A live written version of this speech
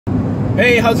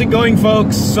Hey, how's it going,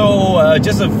 folks? So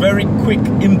just a very quick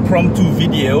impromptu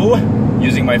video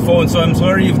using my phone. So I'm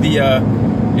sorry if the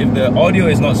audio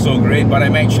is not so great, but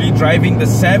I'm actually driving the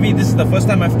Savvy. This is the first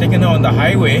time I've taken it on the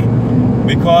highway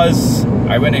because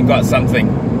I went and got something.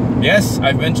 Yes,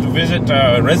 I went to visit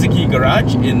Rezeki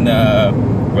Garage in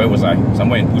where was I?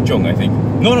 Somewhere in Puchong, I think.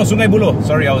 No, Sg.Buloh.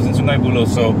 Sorry, I was in Sg.Buloh.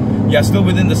 So yeah, still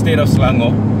within the state of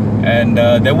Selangor. And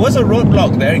there was a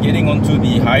roadblock there getting onto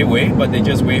the highway, but they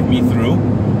just waved me through.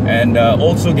 And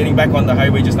also getting back on the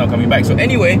highway, just now coming back. So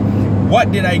anyway,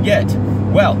 what did I get?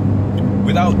 Well,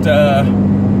 without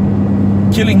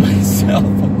killing myself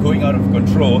or going out of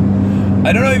control,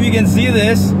 I don't know if you can see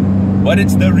this, but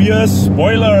it's the rear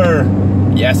spoiler.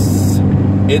 Yes,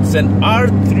 it's an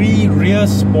R3 rear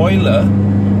spoiler,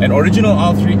 an original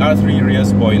R3 rear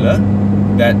spoiler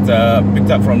that picked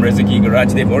up from Rezeki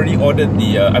Garage. They've already ordered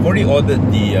the I've already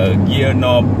ordered the gear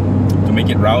knob to make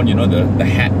it round, you know, the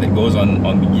hat that goes on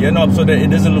the gear knob, so that it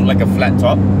doesn't look like a flat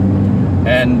top.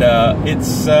 And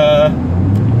it's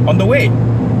on the way.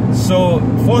 So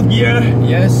 4th gear,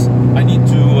 yes, I need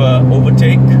to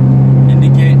overtake,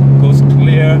 indicate, goes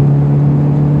clear,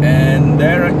 and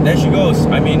there she goes.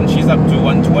 I mean, she's up to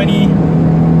 120,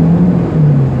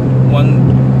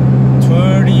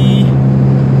 130,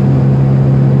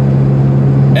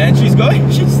 and she's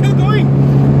going, she's still going.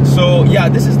 So yeah,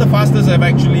 this is the fastest I've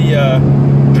actually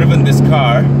driven this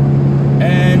car,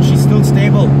 and she's still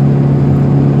stable.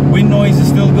 Wind noise is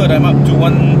still good. I'm up to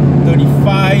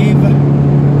 135,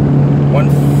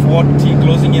 140,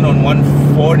 closing in on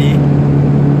 140,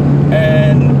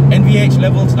 and NVH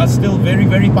levels are still very,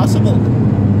 very passable.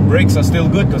 Brakes are still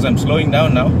good because I'm slowing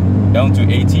down now, down to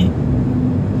 80.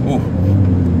 Ooh,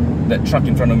 that truck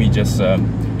in front of me just...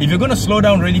 if you're going to slow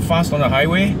down really fast on the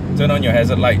highway, turn on your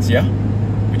hazard lights, yeah?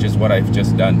 Which is what I've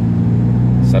just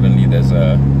done. Suddenly there's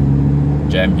a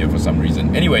jam here for some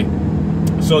reason. Anyway,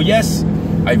 so yes,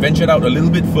 I ventured out a little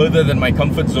bit further than my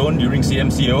comfort zone during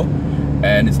CMCO,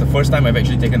 and it's the first time I've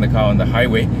actually taken the car on the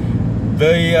highway.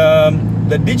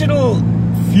 The digital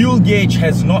fuel gauge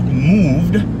has not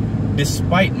moved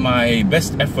despite my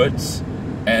best efforts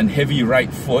and heavy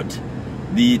right foot.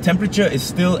 The temperature is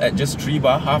still at just 3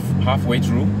 bar, halfway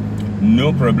through,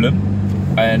 no problem.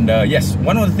 And yes,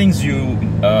 one of the things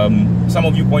some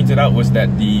of you pointed out was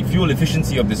that the fuel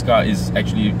efficiency of this car is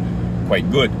actually quite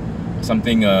good.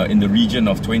 Something in the region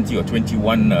of 20 or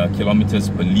 21 kilometers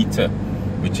per liter,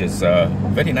 which is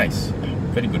very nice,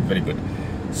 very good, very good.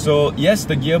 So yes,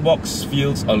 the gearbox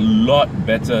feels a lot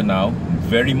better now,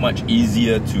 very much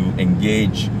easier to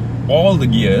engage all the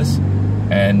gears.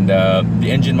 And the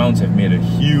engine mounts have made a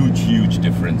huge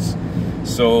difference.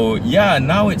 So yeah,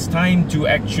 now it's time to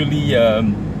actually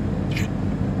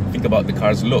think about the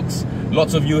car's looks.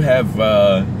 Lots of you have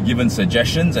given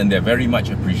suggestions, and they're very much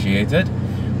appreciated.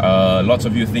 Lots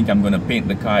of you think I'm going to paint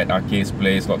the car at RK's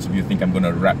place. Lots of you think I'm going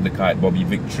to wrap the car at Bobby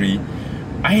Victory.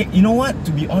 You know what?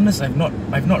 To be honest, I've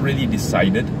not really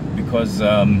decided, because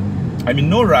I'm in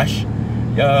no rush.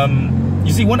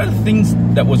 You see, one of the things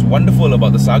that was wonderful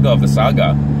about the saga of the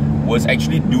saga was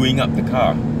actually doing up the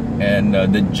car, and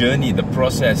the journey, the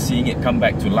process, seeing it come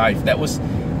back to life. That was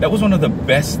one of the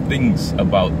best things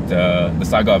about the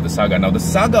saga of the saga. Now, the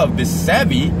saga of this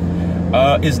Savvy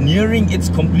is nearing its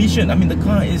completion. I mean, the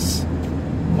car is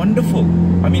wonderful.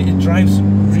 I mean, it drives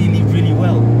really, really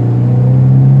well.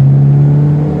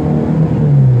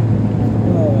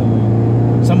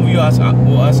 Some of you were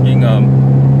asking,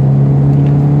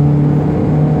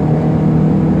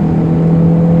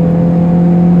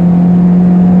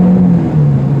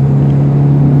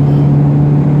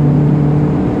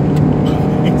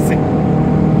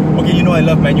 I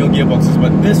love manual gearboxes,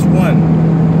 but this one,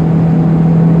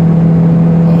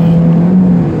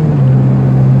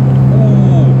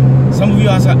 some of you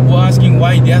were asking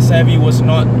why their Savvy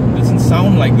doesn't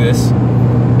sound like this,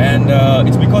 and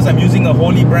it's because I'm using a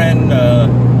Holy brand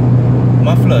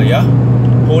muffler, yeah?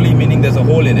 Holy meaning there's a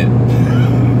hole in it.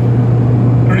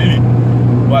 Really.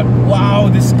 But wow,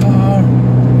 this car,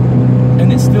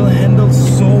 and it still handles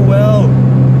so well.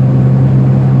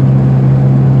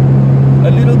 A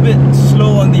little bit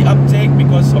slow on the uptake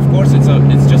because of course it's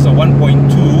just a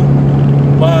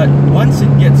 1.2, but once it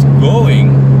gets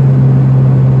going,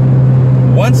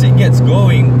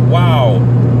 wow,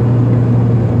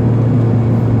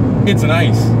 it's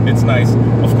nice. It's nice.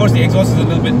 Of course, the exhaust is a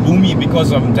little bit boomy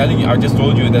because I'm telling you, I just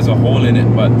told you there's a hole in it,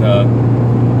 but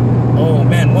oh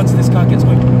man, once this car gets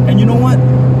going, and you know what,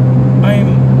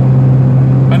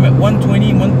 I'm at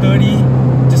 120,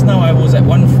 130. Just now I was at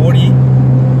 140.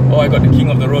 Oh, I got the king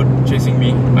of the road chasing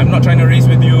me. I'm not trying to race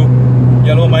with you,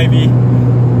 Yellow Myvi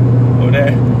over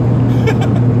there.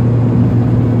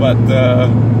 But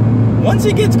once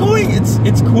it gets going,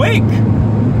 it's quick.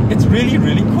 It's really,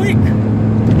 really quick.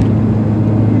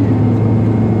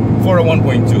 For a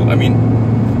 1.2, I mean,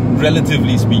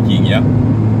 relatively speaking, yeah.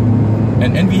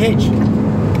 And NVH,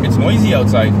 it's noisy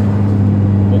outside,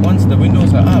 but once the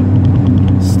windows are up,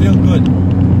 still good.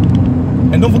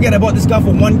 And don't forget, I bought this car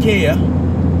for 1K, yeah?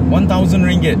 1,000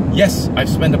 ringgit. Yes, I've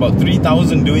spent about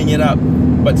 3,000 doing it up,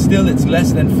 but still it's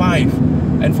less than 5.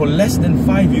 And for less than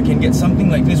 5, you can get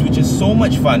something like this, which is so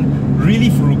much fun,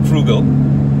 really frugal,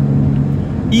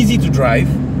 easy to drive.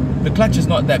 The clutch is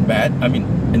not that bad. I mean,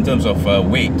 in terms of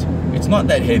weight, it's not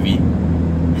that heavy.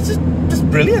 It's just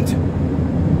brilliant.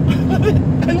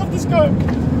 I love this car,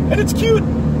 and it's cute.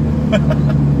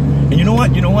 And you know what?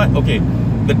 Okay,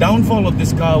 the downfall of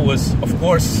this car was, of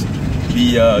course,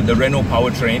 the Renault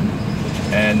powertrain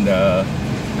and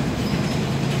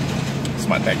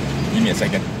Smart Tag. Give me a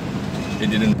second. It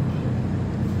didn't.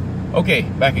 Okay,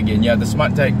 back again. Yeah, the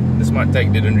Smart Tag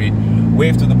didn't read.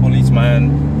 Wave to the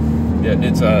policeman. Yeah,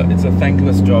 it's a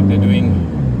thankless job they're doing.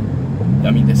 I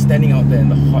mean, they're standing out there in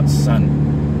the hot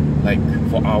sun, like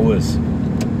for hours.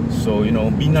 So, you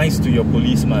know, be nice to your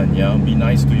policeman, yeah? Be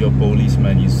nice to your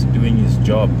policeman. He's doing his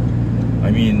job. I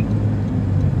mean,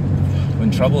 when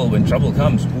trouble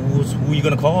comes, who are you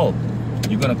gonna call?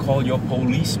 You're gonna call your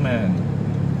policeman.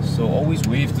 So always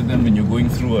wave to them when you're going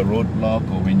through a roadblock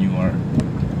or when you are,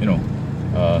 you know,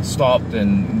 stopped,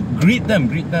 and greet them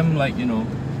like, you know,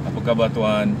 apa khabar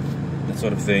tuan, that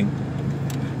sort of thing.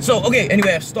 So, okay,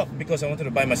 anyway, I've stopped because I wanted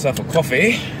to buy myself a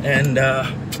coffee, and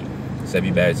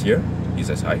Sebby Bear is here. He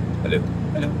says hi. Hello.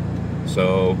 Hello.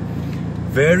 So,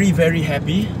 very, very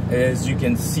happy. As you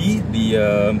can see,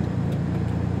 oh,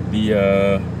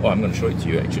 I'm going to show it to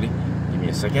you actually. Give me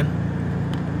a second.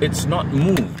 It's not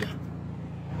moved.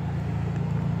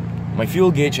 My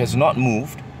fuel gauge has not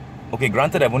moved. Okay,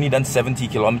 granted, I've only done 70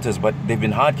 kilometers, but they've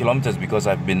been hard kilometers because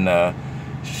I've been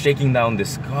shaking down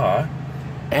this car.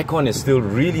 Aircon is still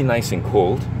really nice and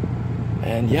cold,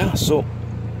 and yeah, so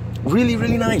really,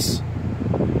 really nice.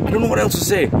 I don't know what else to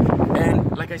say.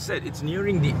 And like I said, it's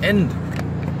nearing the end.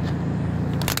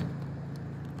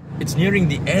 It's nearing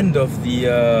the end of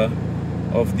the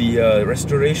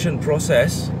restoration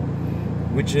process,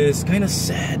 which is kind of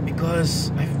sad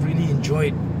because I've really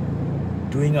enjoyed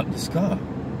doing up this car.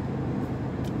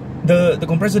 The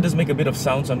compressor does make a bit of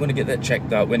sound, so I'm going to get that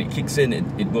checked out. When it kicks in,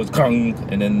 it goes krang,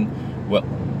 and then, well,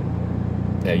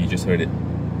 yeah, you just heard it.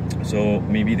 So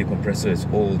maybe the compressor is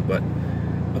old, but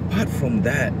apart from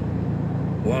that,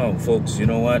 wow, folks, you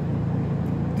know what?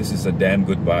 This is a damn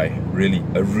good buy. Really,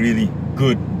 a really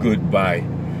good buy.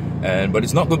 But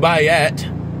it's not goodbye yet.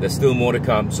 There's still more to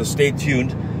come, so stay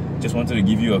tuned. Just wanted to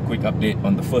give you a quick update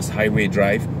on the first highway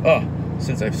drive. Oh,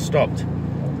 since I've stopped,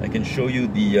 I can show you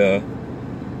the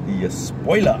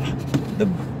spoiler,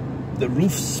 the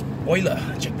roof spoiler.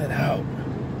 Check that out.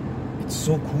 It's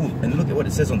so cool, and look at what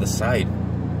it says on the side.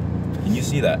 Can you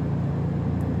see that?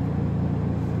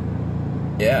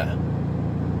 Yeah.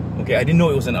 Okay, I didn't know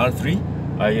it was an R3.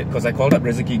 Because I called up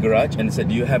Rezeki Garage and they said,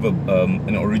 do you have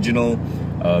an original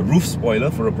roof spoiler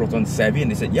for a Proton Savvy?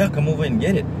 And they said, yeah, come over and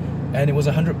get it. And it was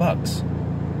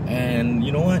 $100. And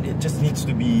you know what? It just needs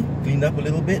to be cleaned up a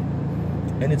little bit,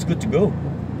 and it's good to go.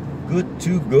 Good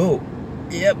to go.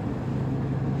 Yep.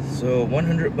 So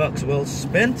 $100 well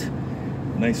spent.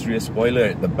 Nice rear spoiler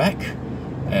at the back,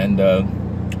 and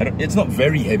it's not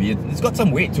very heavy. It's got some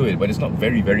weight to it, but it's not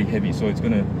very, very heavy. So it's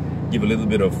gonna give a little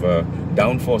bit of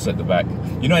downforce at the back.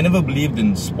 You know, I never believed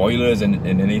in spoilers and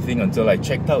anything until I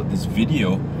checked out this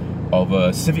video of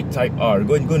a Civic Type R.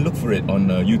 Go and look for it on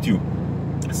YouTube.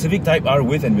 Civic Type R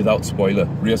with and without spoiler,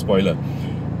 rear spoiler.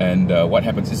 And what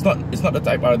happens? It's not the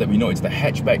Type R that we know. It's the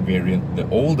hatchback variant, the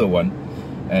older one.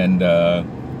 And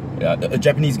a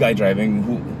Japanese guy driving,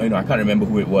 who, you know, I can't remember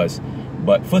who it was.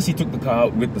 But first he took the car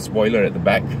out with the spoiler at the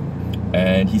back,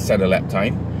 and he set a lap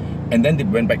time. And then they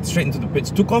went back straight into the pits,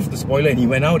 took off the spoiler, and he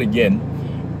went out again.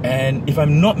 And if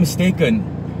I'm not mistaken,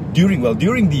 during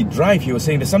the drive, he was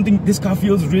saying this car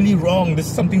feels really wrong.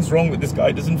 Something's wrong with this car.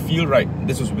 It doesn't feel right.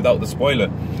 This was without the spoiler.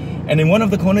 And in one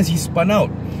of the corners, he spun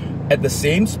out at the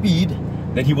same speed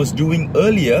that he was doing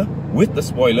earlier with the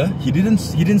spoiler. He didn't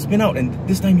spin out, and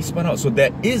this time he spun out. So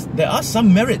there are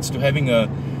some merits to having a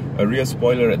rear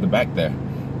spoiler at the back there.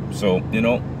 So, you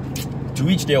know, to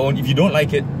each their own. If you don't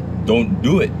like it, don't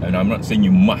do it. And I'm not saying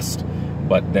you must,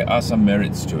 but there are some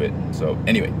merits to it. So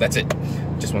anyway, that's it.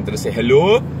 Just wanted to say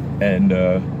hello and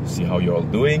see how you're all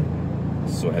doing.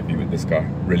 So happy with this car.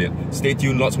 Brilliant. Stay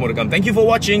tuned, lots more to come. Thank you for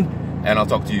watching, and I'll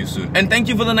talk to you soon. And thank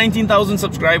you for the 19,000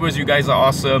 subscribers. You guys are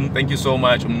awesome. Thank you so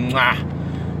much.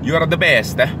 Mwah. You are the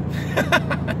best.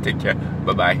 Take care.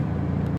 Bye-bye.